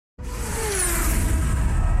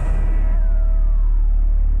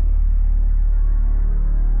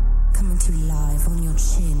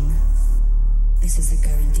This is the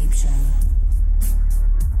Going Deep Show.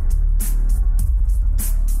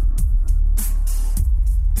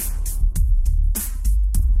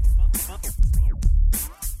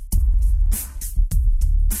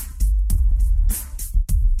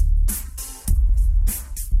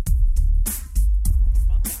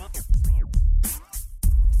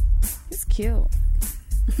 It's cute.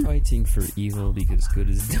 Fighting for evil because good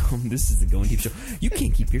is dumb. This is the Going Deep Show. You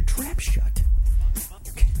can't keep your trap shut.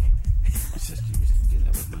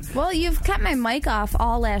 Well, you've kept my mic off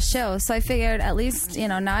all last show, so I figured at least,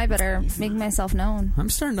 now I better make myself known. I'm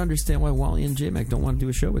starting to understand why Wally and J-Mac don't want to do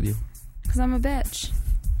a show with you. Because I'm a bitch.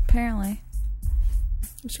 Apparently.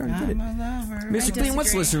 I'm starting to get it. I'm a lover. Mr. Clean,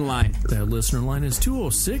 what's the listener line? That listener line is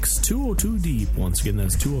 206-202-DEEP. Once again,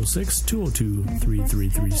 that's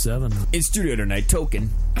 206-202-3337. In studio tonight, Token.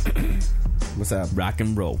 What's up? Rock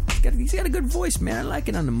and roll. He's got a good voice, man. I like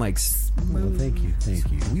it on the mics. Well, thank you.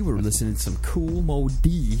 We were listening to some cool Mo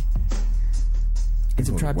D. And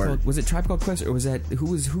some Tribe Called, was it Tribe Called Quest, or was that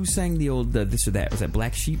who sang the old this or that? Was that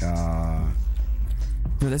Black Sheep? No,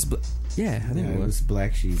 that's yeah. I think it was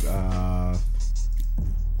Black Sheep. Man,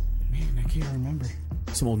 I can't remember.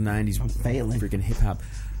 Some old '90s freaking hip hop.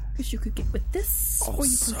 Because you could get with this, or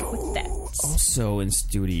you could get with that. Also in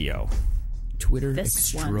studio, Twitter This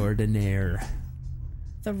extraordinaire.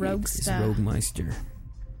 The Roguester. Roguemeister.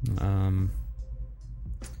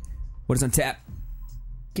 What is on tap?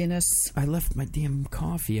 Guinness. I left my damn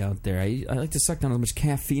coffee out there. I like to suck down as much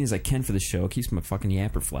caffeine as I can for the show. It keeps my fucking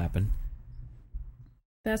yapper flapping.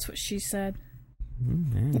 That's what she said.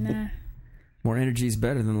 Nah. More energy is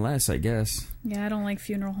better than less, I guess. Yeah, I don't like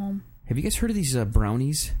funeral home. Have you guys heard of these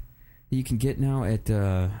brownies that you can get now at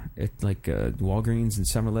Walgreens and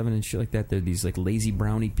 7-Eleven and shit like that? They're these like lazy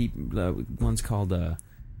brownie one's called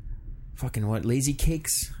Lazy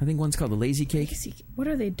Cakes. I think one's called the Lazy Cake. What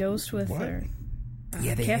are they dosed with? Or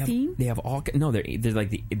caffeine. They have all they're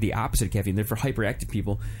like the opposite of caffeine. They're for hyperactive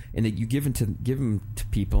people, and that you give them to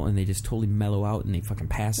people, and they just totally mellow out and they fucking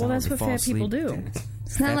pass out. Well, that's what fat people do.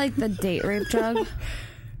 Isn't that like the date rape drug?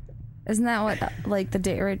 Isn't that what the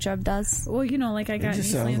date rape drug does? Well, like I got. It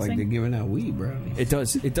just sounds like they're giving out weed brownies. It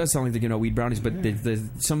does. It does sound like they're giving out weed brownies, but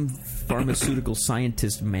some pharmaceutical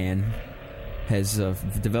scientist man has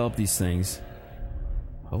developed these things.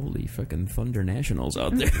 Holy fucking Thunder Nationals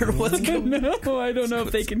out there. What's going on? No, I don't know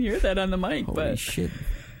if they can hear that on the mic. Holy shit.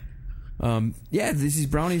 Yeah, these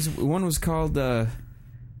brownies. One was called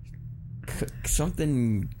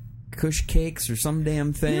something Kush Cakes or some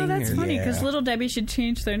damn thing. That's funny, because Little Debbie should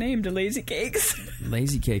change their name to Lazy Cakes.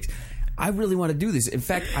 Lazy Cakes. I really want to do this. In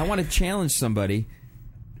fact, I want to challenge somebody.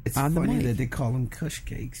 It's funny that they call them Kush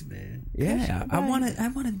Cakes, man. Yeah, I want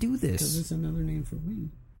to do this. Because it's another name for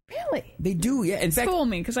weed. Really? They do, yeah. In fact, school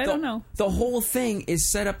me, because I don't know. The whole thing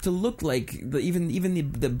is set up to look like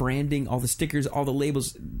even the branding, all the stickers, all the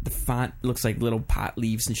labels. The font looks like little pot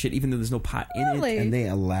leaves and shit, even though there's no pot in it. And they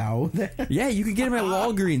allow that? Yeah, you can get them at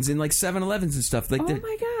Walgreens and like 7-Elevens and stuff. Like, oh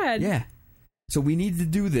my god! Yeah. So we need to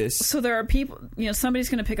do this. So there are people, somebody's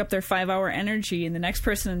going to pick up their 5-hour energy, and the next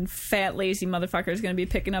person, fat lazy motherfucker, is going to be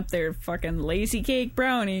picking up their fucking Lazy Cake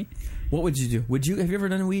brownie. What would you do? Have you ever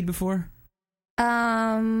done weed before?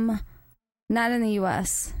 Not in the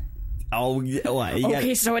U.S. Oh, yeah.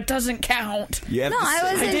 Okay, so it doesn't count. When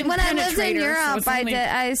I lived in Europe,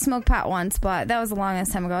 I smoked pot once, but that was the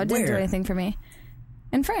longest time ago. It didn't do anything for me.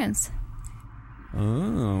 In France.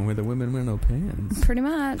 Oh, where the women wear no pants. Pretty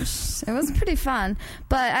much. It was pretty fun.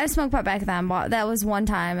 But I smoked pot back then. But that was one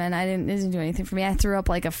time, and it didn't do anything for me. I threw up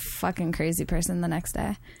like a fucking crazy person the next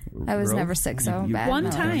day. I was never sick so bad. One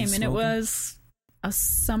time, and it was a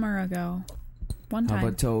summer ago. One time. How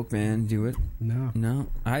about Toke, man? Do it? No.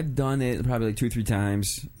 I've done it probably like 2-3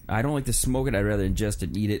 times. I don't like to smoke it. I'd rather ingest it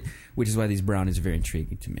and eat it, which is why these brownies are very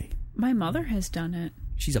intriguing to me. My mother has done it.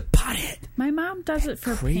 She's a pothead. My mom does it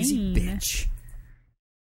for crazy pain. Bitch.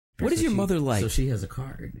 What is your mother like? So she has a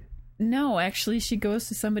card. No, actually, she goes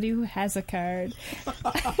to somebody who has a card.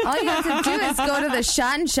 All you have to do is go to the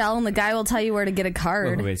shot and shell, and the guy will tell you where to get a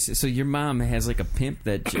card. Wait, so your mom has like a pimp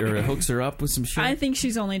that hooks her up with some shit? I think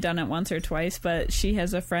she's only done it once or twice, but she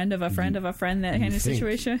has a friend of a friend of a friend, that kind of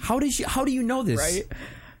situation. How do you know this?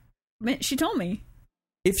 Right? She told me.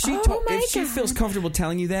 If she feels comfortable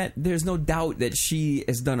telling you that, there's no doubt that she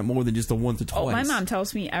has done it more than just the once or twice. Oh, my mom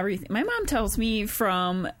tells me everything. My mom tells me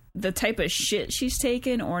from the type of shit she's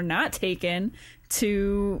taken or not taken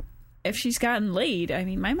to if she's gotten laid. I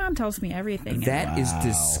mean, my mom tells me everything. That is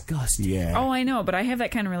disgusting. Yeah. Oh, I know, but I have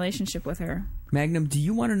that kind of relationship with her. Magnum, do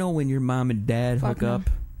you want to know when your mom and dad hook up?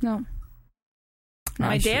 No.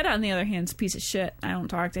 My dad, on the other hand, is a piece of shit. I don't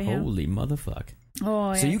talk to him. Holy motherfuck.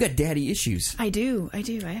 Oh, yeah. So you got daddy issues. I do. I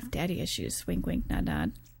have daddy issues. Wink, wink, nod,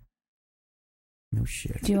 nod. No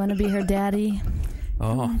shit. Do you want to be her daddy?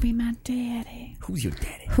 I want to be my daddy. Who's your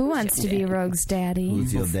daddy? Who wants to be Rogue's daddy?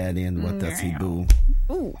 Who's your daddy and what does he do?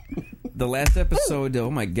 Ooh. The last episode,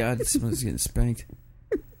 oh my God, someone's getting spanked.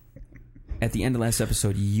 At the end of last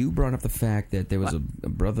episode, you brought up the fact that there was a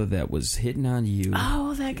brother that was hitting on you.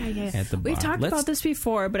 Oh, that guy. Yeah. At the bar. We've talked about this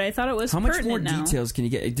before, but I thought it was how much more now. details can you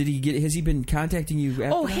get? Has he been contacting you after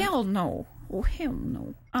Oh, that? hell no. Oh, hell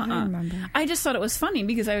no. I don't remember. I just thought it was funny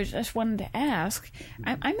because I just wanted to ask.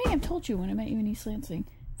 I may have told you when I met you in East Lansing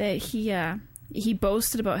that he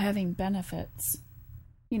boasted about having benefits.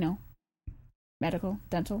 You know, medical,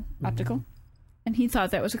 dental, optical. And he thought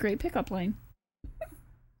that was a great pickup line.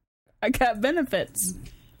 I got benefits.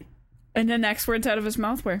 And the next words out of his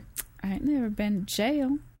mouth were, I ain't never been to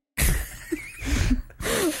jail.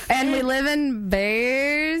 And we live in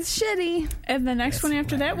Bears Shitty. And the next one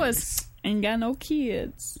after that was, ain't got no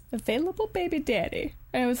kids. Available baby daddy.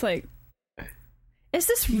 And I was like, is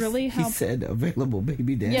this really how... He said available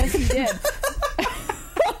baby daddy. Yes, he did.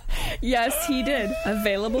 Yes, he did.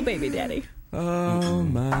 Available baby daddy. Oh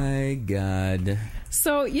my God.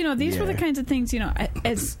 So, these were the kinds of things,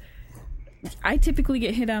 as I typically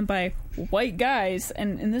get hit on by white guys,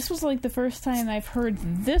 and this was like the first time I've heard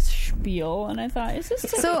this spiel, and I thought, is this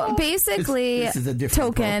typical? So basically, this is a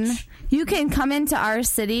different token, approach. you can come into our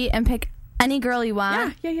city and pick any girl you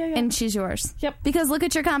want, Yeah. and she's yours. Yep. Because look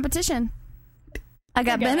at your competition. I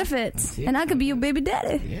got benefits, and I could be your baby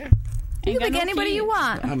daddy. Yeah. You can pick anybody you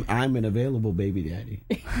want. I'm an available baby daddy.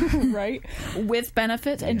 Right? With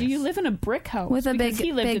benefits. And do you live in a brick house? With a Because big,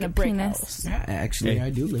 he lived big in a brick penis. house. Yeah, actually,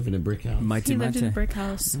 I do live in a brick house. He lived in a brick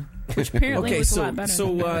house, which apparently was a lot better. So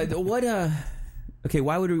what? Okay,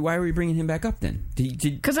 why are we bringing him back up then?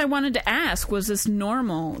 Because I wanted to ask, was this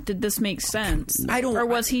normal? Did this make sense? Or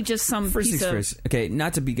was he just some first piece things of first. Okay,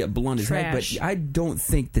 not to be blunt as heck, but trash. I don't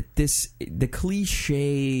think that the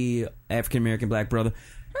cliche African American black brother.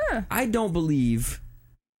 I don't believe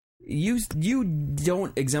you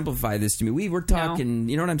don't exemplify this to me. We were talking,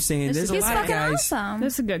 you know what I'm saying? There's a He's lot of fucking guys. awesome.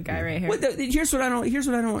 This is a good guy right here. Well, here's what I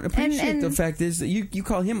don't appreciate. And- the fact is that you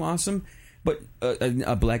call him awesome, but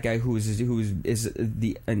a black guy who is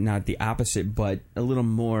the not the opposite, but a little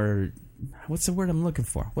more. What's the word I'm looking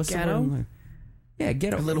for? What's Ghetto? the word? I'm looking? Yeah,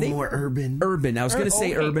 ghetto. A little more urban. Urban. I was going to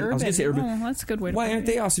say urban. I was going to say urban. Oh, that's a good way to Why put aren't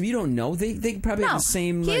it. they awesome? You don't know. They probably have the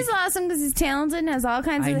same. He's awesome because he's talented and has all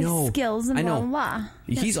kinds I of know. skills and I know. blah, blah,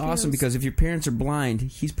 blah. He's awesome because if your parents are blind,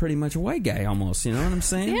 he's pretty much a white guy almost. You know what I'm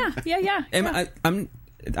saying? Yeah. I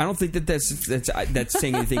don't think that's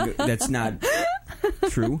saying anything that's not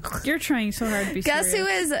true. You're trying so hard to be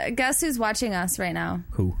serious. Guess who's watching us right now?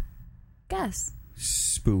 Who? Guess.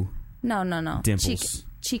 Spoo. No. Dimples.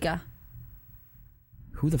 Chica.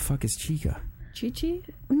 Who the fuck is Chica? Chi-Chi?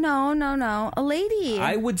 No. A lady.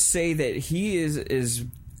 I would say that he is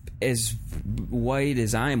as white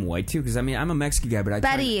as I'm white too, because I'm a Mexican guy, but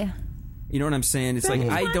Betty. You know what I'm saying? It's Betty's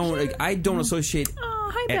like I don't associate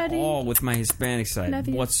Oh, hi, at Betty. all with my Hispanic side Love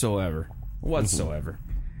you. whatsoever.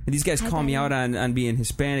 And these guys call me out on being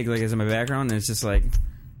Hispanic, like as my background, and it's just like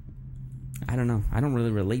I don't know. I don't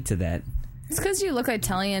really relate to that. It's because you look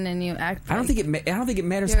Italian and you act. I don't think it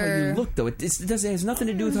matters how you look, though. It has nothing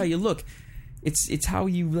to do with how you look. It's how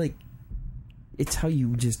you like. It's how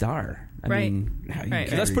you just are. I mean,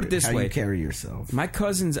 let's put it this way: how you carry yourself. My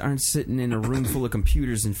cousins aren't sitting in a room full of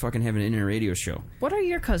computers and fucking having an internet radio show. What are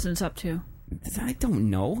your cousins up to? I don't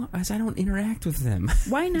know, as I don't interact with them.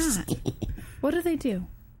 Why not? What do they do?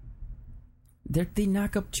 They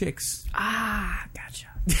knock up chicks. Ah, gotcha.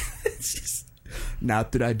 It's just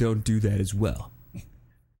not that I don't do that as well,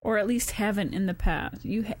 Or at least haven't in the past.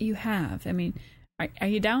 You have. I mean, are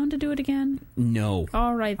you down to do it again? No.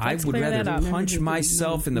 All right, let's I would clear that rather up. punch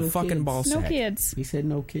myself in the fucking kids. ball sack. No kids. He said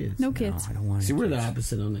no kids. No kids. No, I don't want. See, we're the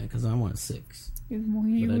opposite on that because I want 6. But I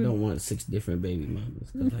don't want 6 different baby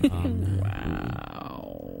mamas. 'Cause I can't.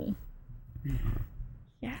 Wow.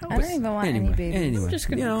 Yeah, I don't even want any babies. Anyway, I'm just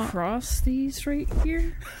gonna cross these right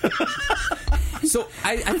here. So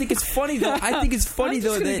I think it's funny though. I'm just gonna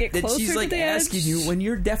get that closer she's to like the asking edge. you when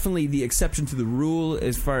you're definitely the exception to the rule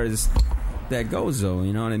as far as that goes, though.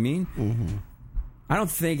 You know what I mean? Mm-hmm. I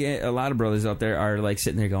don't think a lot of brothers out there are like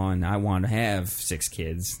sitting there going, "I want to have 6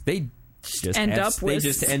 kids." They just end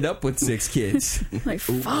up with 6 kids. Like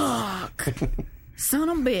fuck, son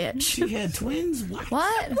of a bitch. She had twins?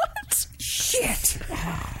 What? Shit!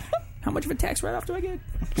 How much of a tax write-off do I get?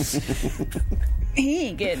 He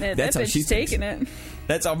ain't getting it. That's that how bitch she taking it.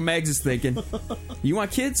 That's how Mags is thinking. You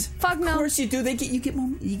want kids? Fuck no. Of course you do. You get more.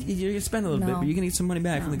 You spend a little bit, but you can get some money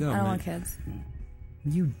back from the I government. don't want kids.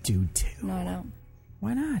 You do too. No, I don't.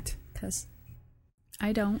 Why not? Because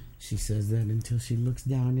I don't. She says that until she looks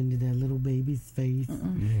down into that little baby's face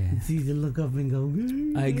and sees it look up and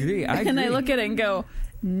go. I agree. And I look at it and go,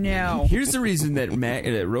 no. Here's the reason that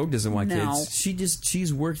Rogue doesn't want No. kids.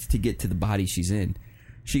 She's worked to get to the body she's in.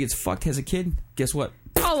 She gets fucked, has a kid. Guess what?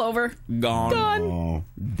 All over. Gone. Done. Oh.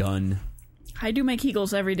 Done. I do my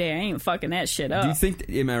Kegels every day. I ain't fucking that shit up. Do you think?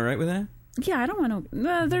 Am I right with that? Yeah, I don't want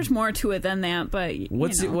to. There's more to it than that, but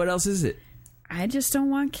What's it? What else is it? I just don't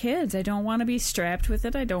want kids. I don't want to be strapped with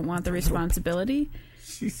it. I don't want the responsibility.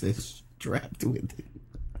 She says strapped with it.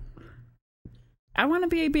 I want to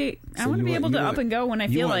be able to up and go when I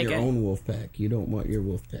feel like it. You want your own wolf pack. You don't want your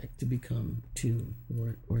wolf pack to become 2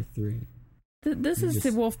 or 3. This is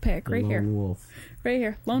the wolf pack right here. Wolf. Right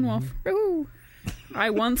here. Lone wolf. Woo.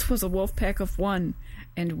 I once was a wolf pack of 1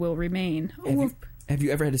 and will remain. Have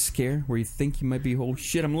you ever had a scare where you think you might be, oh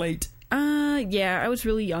shit, I'm late? Yeah, I was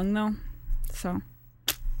really young though. So.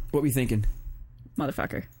 What were you thinking?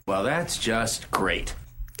 Motherfucker. Well, that's just great.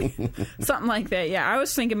 Something like that, yeah. I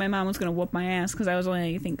was thinking my mom was going to whoop my ass because I was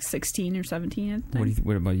only, I think, 16 or 17 at the time.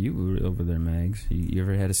 What about you over there, Mags? You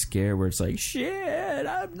ever had a scare where it's like, shit,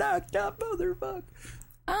 I'm knocked up, motherfucker.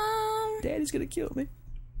 Daddy's going to kill me.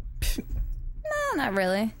 no, not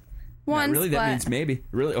really. Once, not really? That means maybe.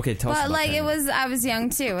 Really? Okay, tell us about like, that. I was young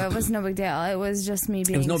too. It was no big deal. It was just me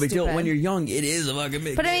being It was no big stupid. deal. When you're young, it is a fucking big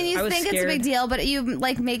deal. But I mean, you think it's a big deal, but you,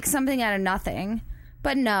 like, make something out of nothing.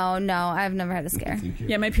 But no, I've never had a scare.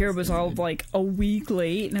 Yeah, my period was all like a week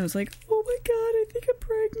late, and I was like, oh my god, I think I'm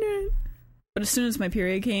pregnant. But as soon as my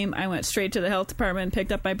period came, I went straight to the health department,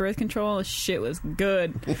 picked up my birth control. Shit was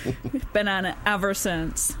good. Been on it ever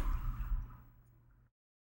since.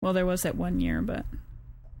 Well, there was that 1 year, but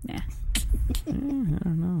nah. I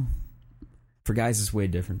don't know. For guys, it's way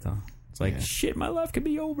different, though. It's like, shit, my life could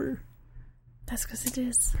be over. That's because it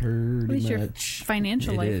is. Pretty At least your much.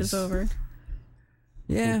 financial life is over.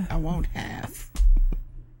 Yeah. I won't have.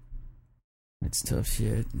 It's tough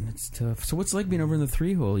shit. It's tough. So what's it like being over in the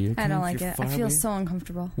 3-hole? I don't like it. I feel so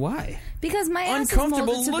uncomfortable. Why? Because my ass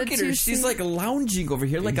uncomfortable. Is Look to at the her. She's like lounging over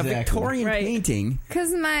here like a Victorian painting.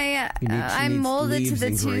 Because I'm molded to the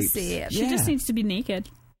 2-seat. She just needs to be naked.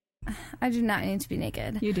 I do not need to be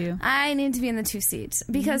naked. You do. I need to be in the 2-seat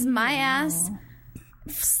because my ass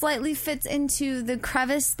slightly fits into the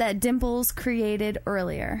crevice that Dimples created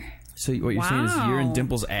earlier. So what you're saying is you and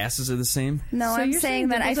Dimples' asses are the same? No, so I'm saying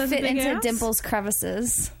that I fit into ass? Dimples'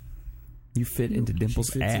 crevices. You fit into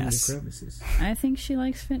Dimples' ass. Into crevices. I think she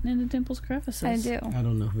likes fitting into Dimples' crevices. I do. I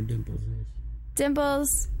don't know who Dimples is.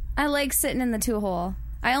 Dimples, I like sitting in the 2-hole.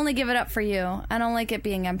 I only give it up for you. I don't like it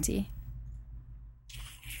being empty.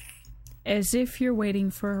 As if you're waiting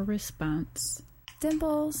for a response.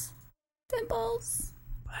 Dimples.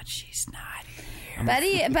 But she's not here.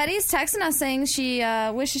 Betty's texting us saying she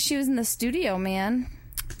wishes she was in the studio, man.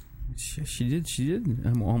 She did.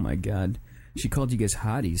 Oh my god. She called you guys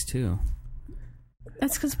hotties, too.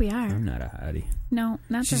 That's because we are. I'm not a hottie. No,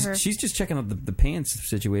 not to her. She's just checking out the pants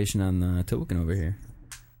situation on Token over here.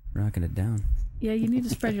 Rocking it down. Yeah, you need to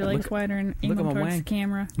spread your legs wider and aim them towards the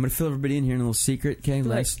camera. I'm going to fill everybody in here in a little secret, okay?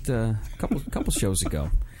 Last couple shows ago,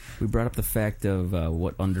 we brought up the fact of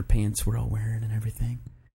what underpants we're all wearing and everything.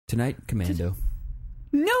 Tonight, Commando.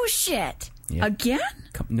 No shit! Yep. Again?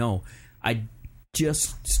 No, I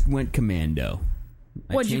just went Commando.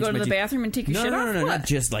 What, did you go to the bathroom and take your shit off? No, not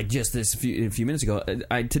just this a few minutes ago.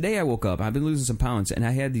 Today I woke up, I've been losing some pounds, and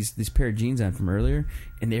I had these pair of jeans on from earlier,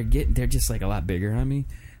 and they're just like a lot bigger on me.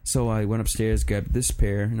 So I went upstairs, grabbed this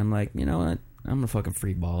pair, and I'm like, you know what? I'm gonna fucking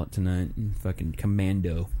free ball it tonight and fucking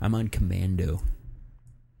Commando. I'm on Commando.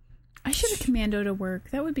 I should have Commando to work.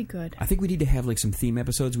 That would be good. I think we need to have like some theme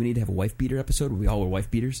episodes. We need to have a wife beater episode where we all wear wife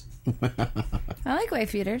beaters. I like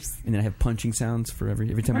wife beaters. And then I have punching sounds for every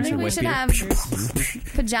time I I say think we wife should beater.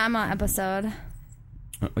 have pajama episode.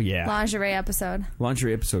 Oh yeah. Lingerie episode.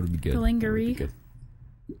 Lingerie episode would be good. The lingerie.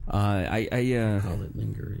 I call it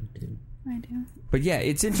lingerie too. I do. But yeah,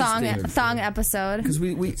 it's interesting. Thong episode. Because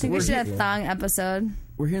we think we should have thong episode.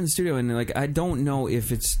 We're here in the studio, and like I don't know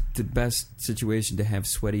if it's the best situation to have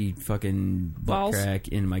sweaty fucking butt crack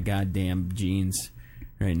in my goddamn jeans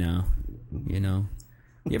right now. You know,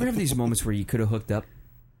 you ever have these moments where you could have hooked up,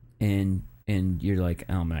 and you're like,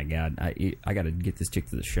 oh my god, I got to get this chick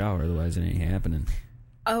to the shower, otherwise it ain't happening.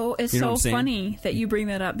 Oh, it's you know so funny that you bring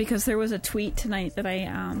that up because there was a tweet tonight that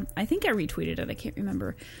I think I retweeted it. I can't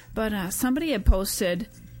remember, but somebody had posted.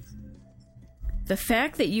 The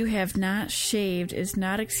fact that you have not shaved is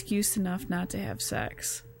not excuse enough not to have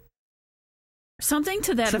sex. Something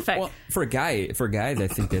to that effect. Well, for a guy, I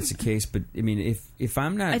think that's the case. But I mean, if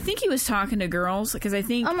I'm not, I think he was talking to girls because I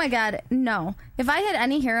think. Oh my God, no! If I had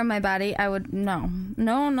any hair on my body, I would no.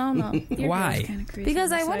 Why?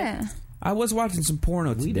 Because I wouldn't. I was watching some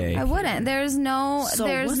porno today. I wouldn't. There's no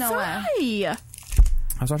way. I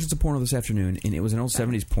was watching some porno this afternoon, and it was an old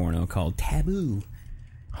 70s porno called Taboo.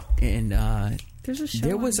 And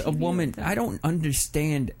there was a woman. I don't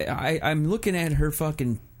understand. I'm looking at her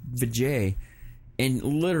fucking vajay. And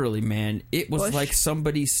literally, man, it was like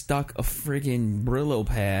somebody stuck a friggin' Brillo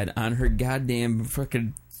pad on her goddamn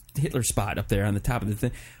frickin' Hitler spot up there on the top of the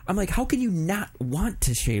thing. I'm like, how can you not want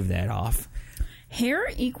to shave that off?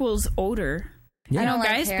 Hair equals odor. Yeah. I know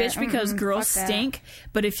guys bitch because girls stink,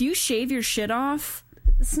 but if you shave your shit off,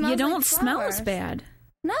 you don't smell as bad.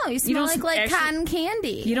 No, you smell like cotton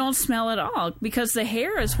candy. You don't smell at all because the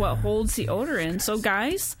hair is what holds the odor in. So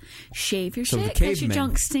guys, shave your shit because your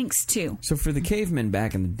junk stinks too. So for the cavemen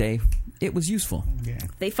back in the day, it was useful. Yeah.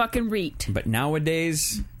 They fucking reeked. But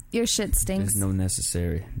nowadays, your shit stinks. There's no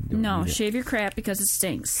necessary. No, shave your crap because it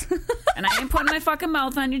stinks. And I ain't putting my fucking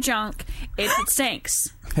mouth on your junk if it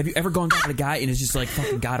stinks. Have you ever gone down to a guy and it's just like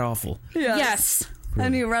fucking god awful? Yes. Really?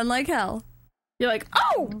 And you run like hell. You're like,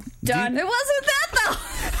 oh, done. It wasn't that though.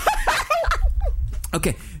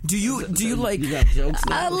 Okay, do you like? You got jokes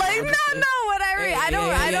now? I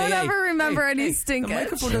don't ever remember any stinkage. The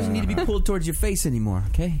microphone doesn't need to be pulled towards your face anymore.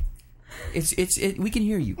 Okay, we can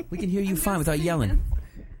hear you. We can hear you fine without yelling.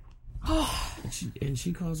 And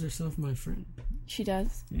she calls herself my friend. She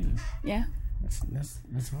does. Yeah. That's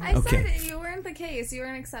hard. I said it, you weren't the case. You were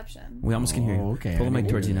an exception. We almost can hear you. Okay. Pull the mic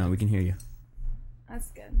towards you now. We can hear you. That's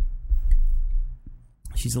good.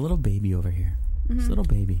 She's a little baby over here. She's a little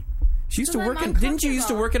baby. She used to work. Didn't you used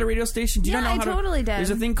to work at a radio station? Do you not know how totally did. There's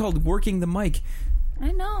a thing called working the mic.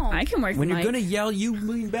 I know. I can work. When the you're mic. gonna yell, you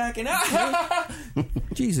lean back and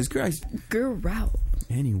Jesus Christ. Girl out.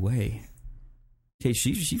 Anyway, hey,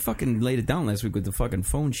 she fucking laid it down last week with the fucking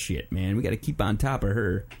phone shit, man. We got to keep on top of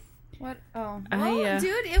her. What? Oh,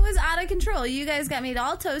 dude, it was out of control. You guys got me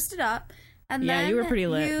all toasted up. And then you were pretty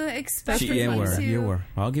lit. You expected me you were.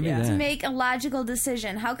 I'll give you that. To make a logical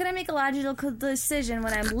decision. How could I make a logical decision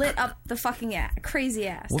when I'm lit up the fucking crazy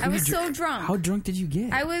ass? I was so drunk. How drunk did you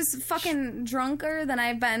get? I was fucking drunker than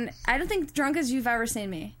I've been. I don't think drunk as you've ever seen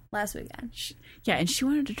me last weekend. Yeah, and she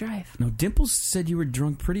wanted to drive. No, Dimples said you were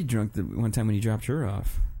pretty drunk the one time when you dropped her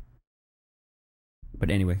off. But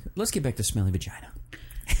anyway, let's get back to smelly vagina.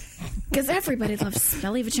 Because everybody loves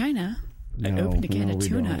smelly vagina. I opened a can of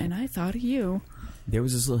tuna and I thought of you. There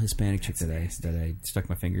was this little Hispanic chick that I stuck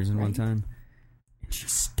my fingers in one time, and she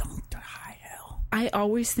stunk to high hell. I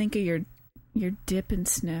always think of your dip and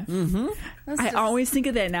sniff. Mm-hmm. I always think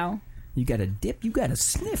of that now. You got to dip, you got to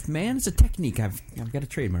sniff, man. It's a technique. I've got a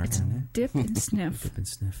trademark on that. Dip and sniff. Dip and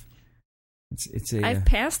sniff. It's a. I've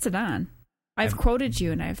passed it on. I've quoted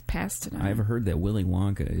you and I've passed it on. I've heard that Willy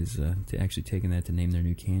Wonka is actually taking that to name their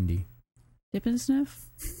new candy. Dip and sniff.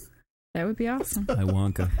 That would be awesome. I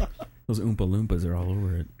Wonka. Those Oompa Loompas are all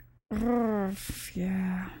over it.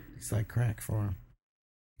 Yeah. It's like crack for him.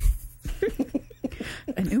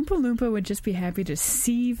 An Oompa Loompa would just be happy to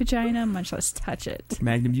see vagina, much less touch it.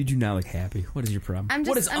 Magnum, you do not look happy. What is your problem?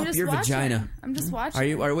 What is up your vagina? I'm just watching. Are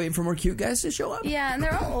you waiting for more cute guys to show up? Yeah, and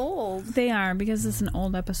they're all old. They are, because it's an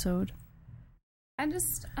old episode. I'm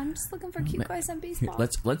just looking for cute guys on baseball.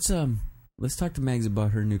 Let's talk to Mags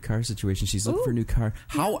about her new car situation. She's looking for a new car.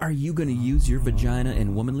 How are you going to use your vagina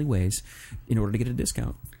in womanly ways in order to get a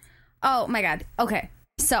discount? Oh my God. Okay.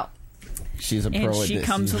 So she's a pro at this. She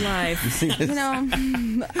comes alive. You know,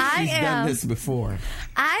 She's done this before.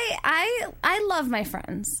 I love my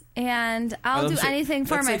friends, and I'll do anything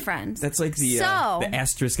for my friends. That's like the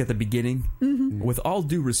asterisk at the beginning. Mm-hmm. With all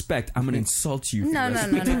due respect, I'm going to insult you. No.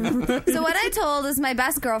 So what I told is my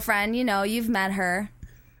best girlfriend. You know, you've met her.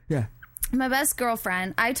 Yeah. My best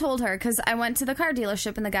girlfriend, I told her, because I went to the car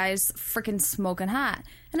dealership and the guy's freaking smoking hot.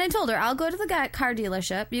 And I told her, I'll go to the car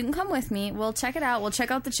dealership. You can come with me. We'll check it out. We'll check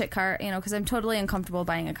out the chick car, because I'm totally uncomfortable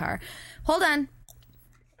buying a car. Hold on.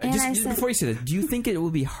 And just before you say that, do you think it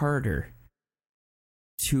will be harder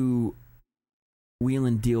to wheel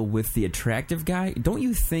and deal with the attractive guy? Don't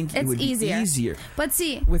you think it would be easier? But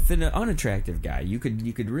see, with an unattractive guy, you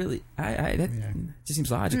could really. That just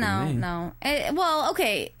seems logical to me. No. Well,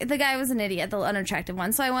 okay, the guy was an idiot, the unattractive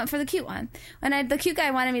one, so I went for the cute one. And the cute guy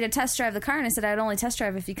wanted me to test drive the car, and I said I'd only test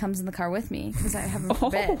drive if he comes in the car with me, because I have him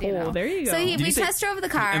forbid. There you go. So we test drove the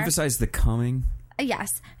car. Emphasize the coming.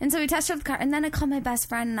 Yes. And so we test drove the car, and then I called my best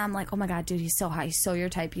friend, and I'm like, oh my God, dude, he's so hot. He's so your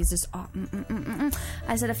type. He's just,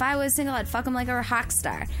 I said, if I was single, I'd fuck him like a rock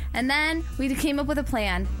star. And then we came up with a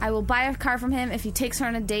plan. I will buy a car from him if he takes her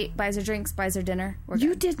on a date, buys her drinks, buys her dinner.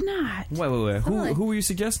 You did not. Wait. Who were you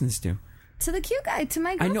suggesting this to? To the cute guy, to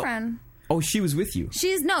my girlfriend. Oh, she was with you.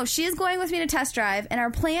 She is going with me to test drive, and our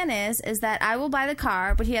plan is that I will buy the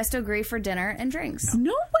car, but he has to agree for dinner and drinks.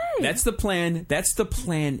 No way. That's the plan. That's the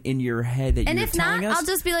plan in your head that you're telling us. And if not, I'll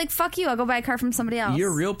just be like, fuck you, I'll go buy a car from somebody else.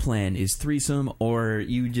 Your real plan is threesome, or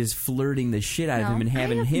you just flirting the shit out of him and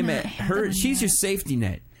having him at her. She's your safety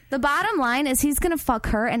net. The bottom line is he's going to fuck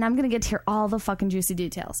her, and I'm going to get to hear all the fucking juicy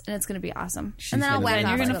details, and it's going to be awesome. And then I'll whack off.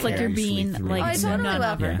 You're going to flick your bean like I totally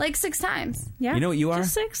will. Yeah. Like 6 times. Yeah. You know what you are?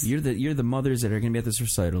 Just 6? You're the mothers that are going to be at this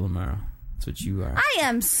recital tomorrow. That's what you are. I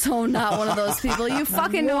am so not one of those people. You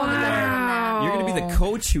fucking know I'm better than that. You're going to be the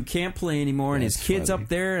coach who can't play anymore, and his kid's up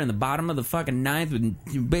there in the bottom of the fucking 9th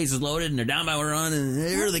with bases loaded, and they're down by a run, and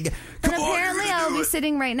they're the guy. And apparently I'll be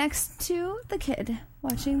sitting right next to the kid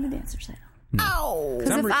watching the dance recital. No.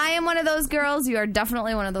 Because if I am one of those girls, you are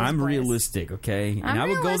definitely one of those I'm boys. realistic, okay? And I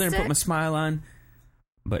would go there and put my smile on,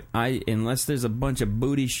 but unless there's a bunch of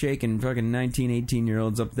booty shaking fucking 19,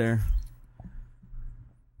 18-year-olds up there,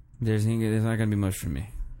 there's not going to be much for me.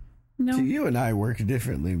 No. See, you and I work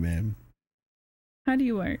differently, man. How do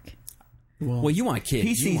you work? Well, you want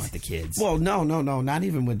kids. You want the kids. Well, no, not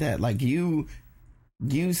even with that. Like you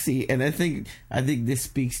see, and I think this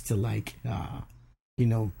speaks to like,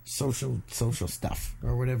 social stuff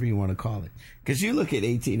or whatever you want to call it. Because you look at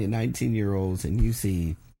 18 and 19-year-olds and you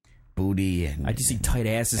see booty and I just see tight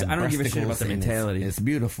asses. I don't give a shit about their mentality. It's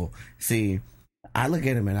beautiful. See, I look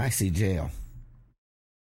at them and I see jail.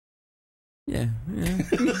 Yeah.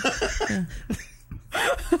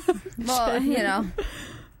 Well, I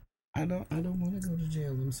don't want to go to jail.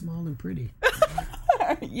 I'm small and pretty.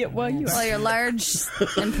 Yeah, well, you are. Well, you're large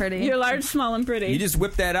and pretty. You're large, small, and pretty. You just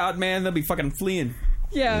whip that out, man. They'll be fucking fleeing.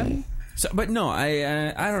 Yeah. So, but no,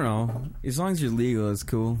 I don't know. As long as you're legal, it's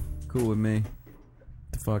cool. Cool with me.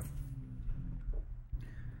 The fuck.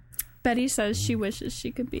 Betty says she wishes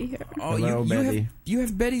she could be here. Oh, hello, Betty. You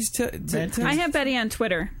have Betty's. I have Betty on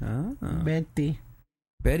Twitter. Betty.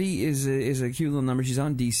 Betty is a cute little number. She's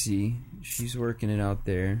on DC. She's working it out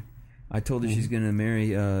there. I told her she's going to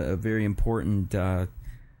marry a very important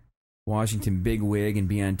Washington bigwig and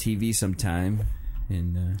be on TV sometime.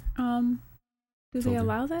 And do they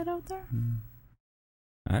allow that out there?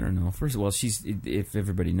 I don't know. First of all, if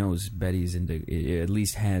everybody knows, Betty's at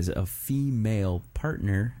least has a female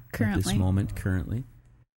partner at this moment currently.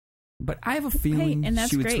 But I have a feeling and that's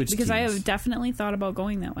she would great switch because teams. I have definitely thought about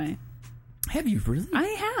going that way. Have you really?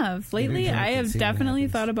 I have. Lately, I have definitely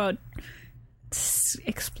thought about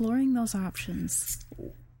exploring those options.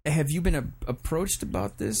 Have you been approached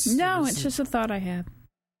about this? No, it's just a thought I have.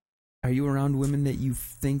 Are you around women that you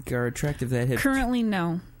think are attractive that have... Currently,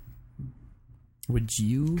 no. Would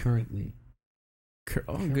you... Currently.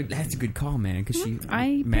 Good. That's a good call, man, because she...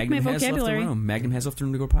 I Magnum pick my has vocabulary. left the room. Magnum has left the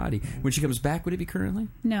room to go potty. When she comes back, would it be currently?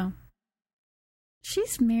 No.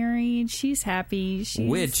 She's married. She's happy.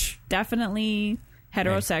 She's definitely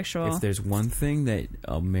heterosexual. If there's one thing that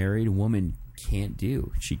a married woman can't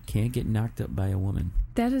do, she can't get knocked up by a woman.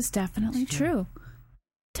 That is definitely true.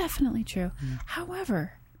 Definitely true.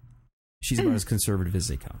 However... She's about as conservative as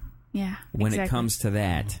they come. Yeah, When it comes to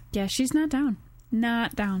that. Yeah, she's not down.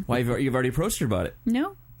 Not down. Why, you've already approached her about it?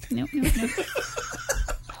 No.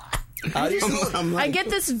 I get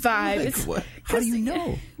this vibe. How do you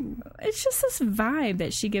know? It's just this vibe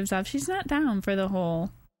that she gives off. She's not down for the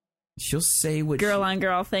whole She'll say what girl on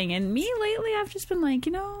girl thing. And me lately, I've just been like,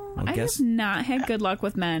 I have not had good luck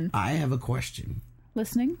with men. I have a question.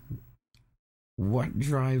 Listening? What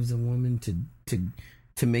drives a woman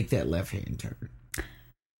to make that left hand turn?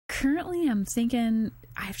 Currently, I'm thinking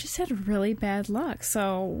I've just had really bad luck.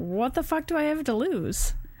 So what the fuck do I have to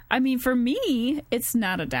lose? I mean, for me, it's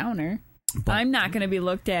not a downer. But I'm not going to be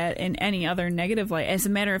looked at in any other negative light. As a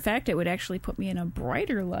matter of fact, it would actually put me in a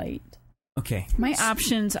brighter light. Okay. My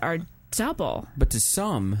options are double. But to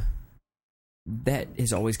some, that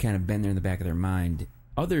has always kind of been there in the back of their mind.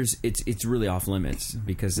 Others, it's really off limits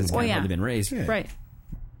because it's kind of how they've been raised. Yeah. Right.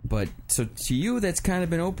 But so to you, that's kind of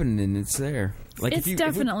been open and it's there. Like it's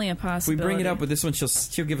definitely a possibility. If we bring it up with this one,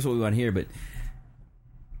 she'll give us what we want to hear. But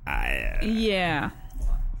yeah.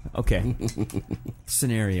 Okay.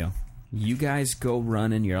 Scenario: you guys go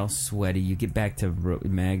running. You're all sweaty. You get back to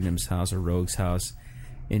Magnum's house or Rogue's house,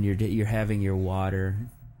 and you're having your water,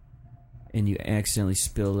 and you accidentally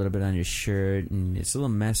spill a little bit on your shirt, and it's a little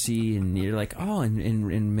messy, and you're like, oh,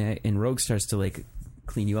 and Rogue starts to like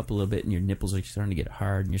clean you up a little bit, and your nipples are starting to get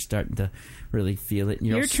hard, and you're starting to really feel it. And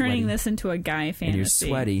you're turning this into a guy fantasy. And you're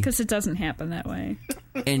sweaty. Because it doesn't happen that way.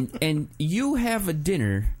 And you have a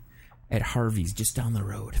dinner at Harvey's just down the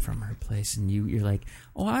road from her place, and you're like,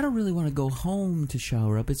 oh, I don't really want to go home to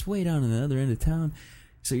shower up. It's way down on the other end of town.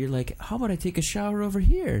 So you're like, how about I take a shower over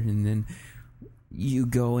here? And then you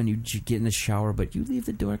go and you get in the shower, but you leave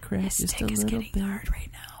the door cracked just a little bit. Hard right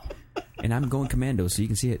now. And I'm going commando, so you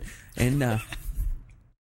can see it. And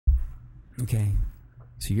okay,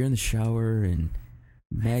 so you're in the shower, and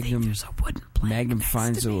Magnum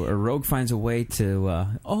finds Rogue finds a way to.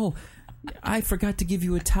 Oh, I forgot to give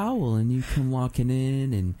you a towel, and you come walking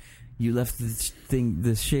in, and you left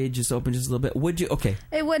the shade just open just a little bit. Would you? Okay.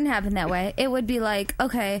 It wouldn't happen that way. It would be like,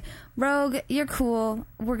 okay, Rogue, you're cool.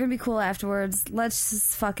 We're going to be cool afterwards. Let's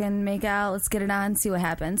just fucking make out. Let's get it on, see what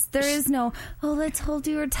happens. There is no, oh, let's hold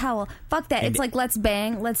your towel. Fuck that. It's like, let's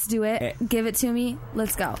bang. Let's do it. Give it to me.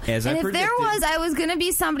 Let's go. And if I was going to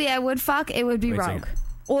be somebody I would fuck, it would be Rogue.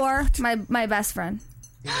 Or my best friend.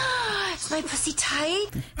 Is my pussy tight?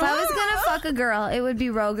 If I was gonna fuck a girl, it would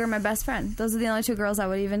be Rogue or my best friend. Those are the only two girls I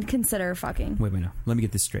would even consider fucking. Wait, no. Let me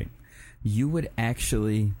get this straight. You would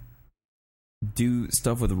actually do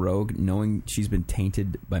stuff with Rogue knowing she's been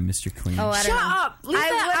tainted by Mr. Clean? Oh, I don't know. Up! Leave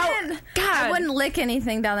that out! God. I wouldn't lick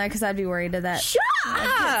anything down there because I'd be worried of that. Shut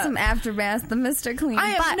up! Get some aftermath, the Mr. Clean.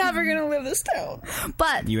 I am never gonna live this down.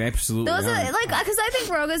 But you absolutely those are like, because I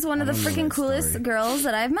think Rogue is one of the freaking coolest girls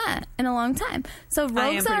that I've met in a long time. So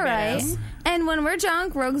Rogue's alright, and when we're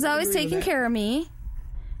drunk, Rogue's always taking care of me,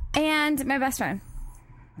 and my best friend.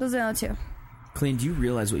 Those are the only two. Clean, do you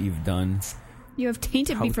realize what you've done? You have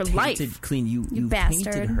tainted me for life. Clean, you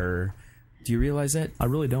bastard. Tainted her. Do you realize that? I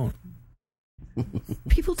really don't.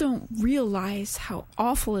 People don't realize how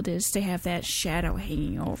awful it is to have that shadow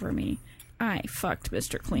hanging over me. I fucked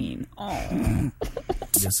Mr. Clean. Oh.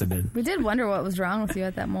 Yes, I did. We did wonder what was wrong with you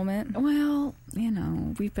at that moment. Well,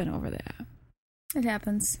 we've been over that. It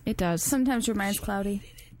happens. It does. Sometimes your mind's cloudy.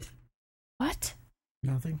 What?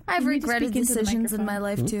 Nothing. I've regretted decisions in my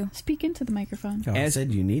life, too. Speak into the microphone. I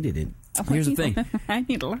said you needed it. Here's the thing. I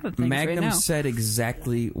need a lot of things Magnum right now. said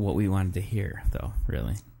exactly what we wanted to hear, though,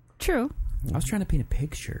 really. True. I was trying to paint a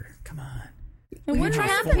picture. Come on. It wouldn't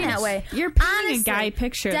happen that way. You're painting a guy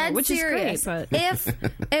picture, which serious. is great. But if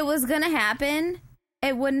it was going to happen,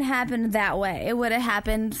 it wouldn't happen that way. It would have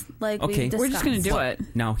happened like we discussed. We're just going to do it.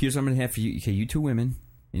 Now, here's what I'm going to have for you. Okay, you two women,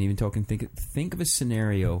 and even talking, think of a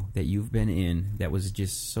scenario that you've been in that was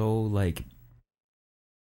just so like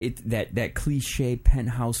that cliche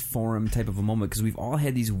penthouse forum type of a moment, because we've all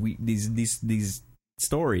had these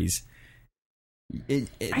stories. I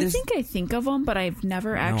think of them, but I've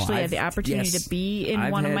never actually had the opportunity to be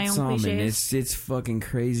in one of my own cliches. It's fucking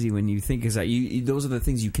crazy when you think, because those are the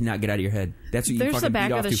things you cannot get out of your head. That's what you There's fucking the back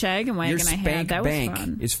beat of off the to. Shag and Wagon I had. That was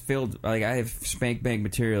fun. Is filled, like I have spank bank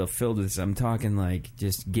material filled with this. I'm talking like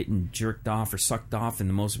just getting jerked off or sucked off in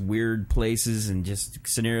the most weird places and just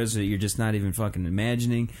scenarios that you're just not even fucking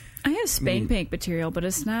imagining. I have spank bank material, but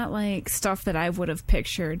it's not like stuff that I would have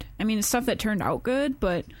pictured. I mean, it's stuff that turned out good,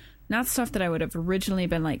 but not stuff that I would have originally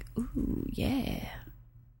been like, ooh, yeah.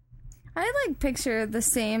 I picture the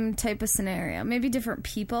same type of scenario. Maybe different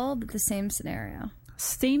people, but the same scenario.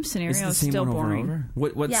 Same scenario is still boring.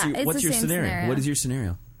 What's your scenario? What is your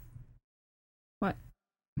scenario? What?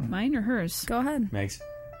 Mine or hers? Go ahead. Megs.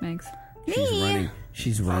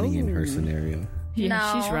 She's running in her scenario. Yeah,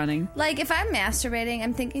 no. She's running. Like, if I'm masturbating,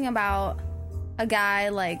 I'm thinking about a guy,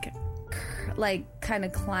 like kind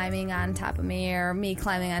of climbing on top of me, or me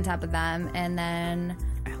climbing on top of them, and then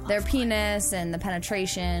their penis and the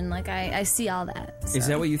penetration. Like, I see all that. So. Is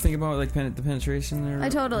that what you think about, like, the penetration there? I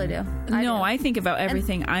totally do. I think about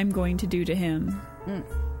everything I'm going to do to him.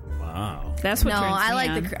 Wow. That's what turns me on. I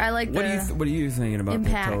like the what are you thinking about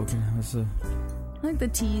impact. that, I like the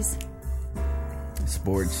tease.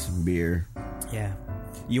 Sports, beer. Yeah.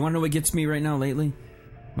 You want to know what gets me right now lately?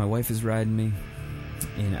 My wife is riding me,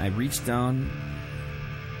 and I reach down,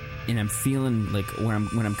 and I'm feeling like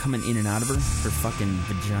when I'm coming in and out of her fucking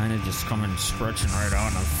vagina just coming stretching right out,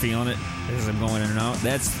 and I'm feeling it as I'm going in and out.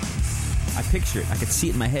 I picture it. I can see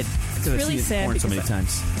it in my head. It's really sad because so many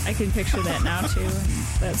times. I can picture that now too,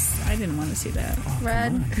 and I didn't want to see that.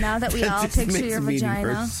 Red, now that we all picture your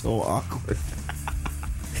vagina, so awkward.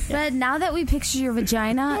 Red, now that we picture your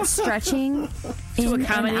vagina stretching to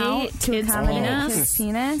accommodate kids'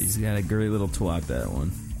 penis. She's got a great little twat, that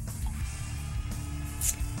one.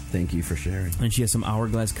 Thank you for sharing. And she has some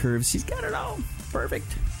hourglass curves. She's got it all. Perfect.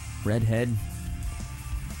 Red head.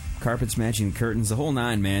 Carpets matching curtains. The whole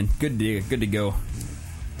nine, man. Good to go.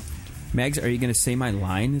 Mags, are you going to say my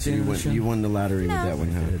line at the end of the show? You won the lottery with that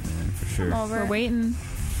one, huh? Good, man, for sure. We're waiting.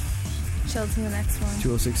 Chill to the next one.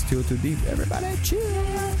 206, 202 deep. Everybody chill.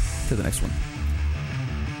 To the next one.